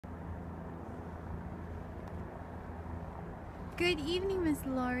Good evening, Miss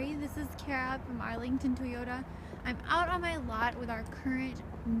Lori. This is Kara from Arlington Toyota. I'm out on my lot with our current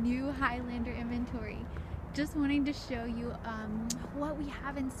new Highlander inventory. Just wanting to show you what we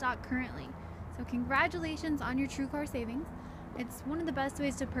have in stock currently. So congratulations on your TrueCar savings. It's one of the best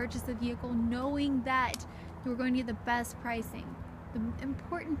ways to purchase a vehicle, knowing that you're going to get the best pricing. The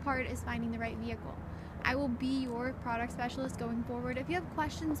important part is finding the right vehicle. I will be your product specialist going forward. If you have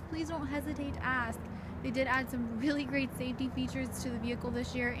questions, please don't hesitate to ask. They did add some really great safety features to the vehicle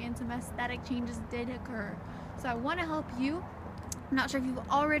this year, and some aesthetic changes did occur. So I want to help you. I'm not sure if you've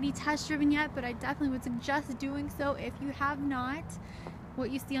already test driven yet, but I definitely would suggest doing so if you have not. What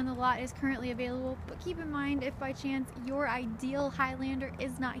you see on the lot is currently available, but keep in mind, if by chance your ideal Highlander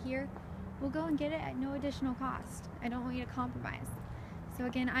is not here, we'll go and get it at no additional cost. I don't want you to compromise. So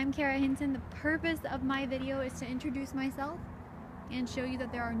again, I'm Kara Hinton. The purpose of my video is to introduce myself and show you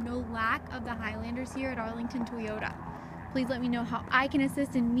that there are no lack of the Highlanders here at Arlington Toyota. Please let me know how I can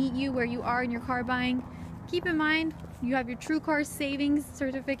assist and meet you where you are in your car buying. Keep in mind, you have your TrueCar savings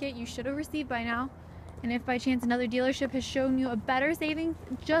certificate you should have received by now. And if by chance another dealership has shown you a better savings,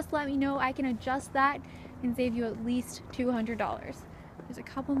 just let me know. I can adjust that and save you at least $200. There's a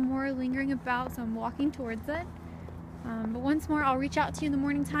couple more lingering about, so I'm walking towards it. But once more, I'll reach out to you in the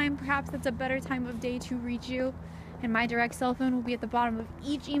morning time. Perhaps that's a better time of day to reach you. And my direct cell phone will be at the bottom of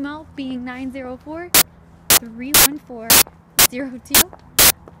each email, being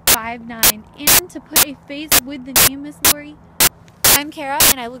 904-314-0259. And to put a face with the name, Miss Lori, I'm Kara,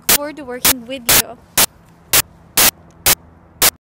 and I look forward to working with you.